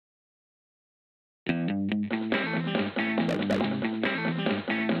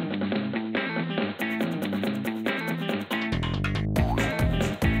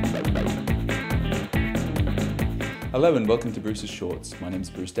Hello and welcome to Bruce's Shorts. My name is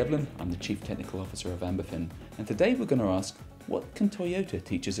Bruce Devlin, I'm the Chief Technical Officer of Amberfin, and today we're going to ask, what can Toyota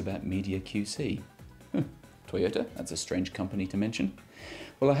teach us about Media QC? Toyota? That's a strange company to mention.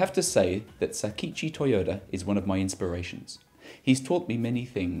 Well, I have to say that Sakichi Toyoda is one of my inspirations. He's taught me many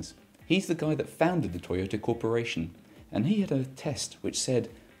things. He's the guy that founded the Toyota Corporation, and he had a test which said,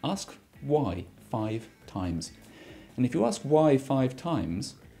 ask why 5 times. And if you ask why 5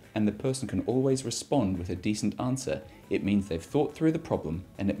 times, and the person can always respond with a decent answer, it means they've thought through the problem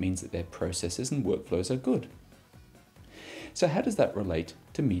and it means that their processes and workflows are good. So how does that relate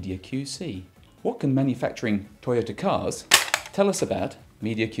to Media QC? What can manufacturing Toyota cars tell us about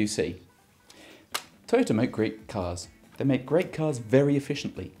Media QC? Toyota make great cars. They make great cars very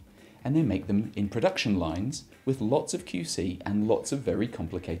efficiently, and they make them in production lines with lots of QC and lots of very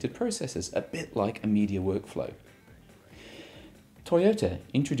complicated processes, a bit like a media workflow. Toyota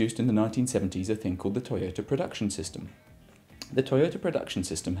introduced in the 1970s a thing called the Toyota Production System. The Toyota Production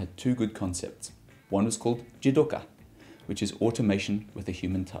System had 2 good concepts. One was called Jidoka, which is automation with a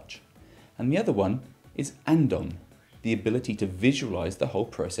human touch. And the other one is Andon, the ability to visualize the whole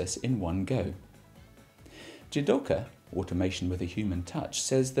process in one go. Jidoka, automation with a human touch,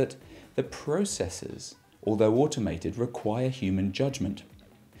 says that the processes, although automated, require human judgment.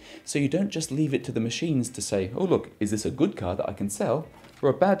 So you don't just leave it to the machines to say, oh look, is this a good car that I can sell, or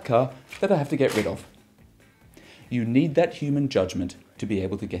a bad car that I have to get rid of? You need that human judgment to be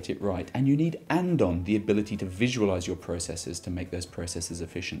able to get it right, and you need Andon, the ability to visualize your processes to make those processes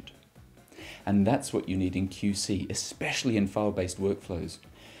efficient. And that's what you need in QC, especially in file-based workflows.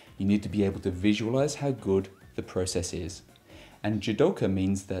 You need to be able to visualize how good the process is. And Jidoka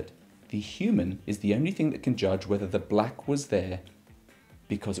means that the human is the only thing that can judge whether the black was there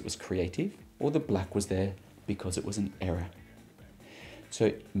because it was creative, or the black was there because it was an error.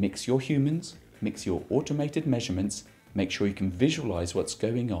 So mix your humans, mix your automated measurements, make sure you can visualize what's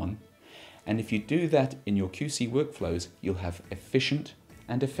going on, and if you do that in your QC workflows, you'll have efficient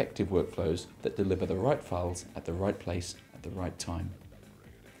and effective workflows that deliver the right files at the right place at the right time.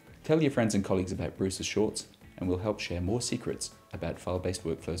 Tell your friends and colleagues about Bruce's Shorts, and we'll help share more secrets about file-based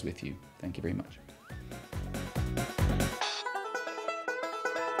workflows with you. Thank you very much.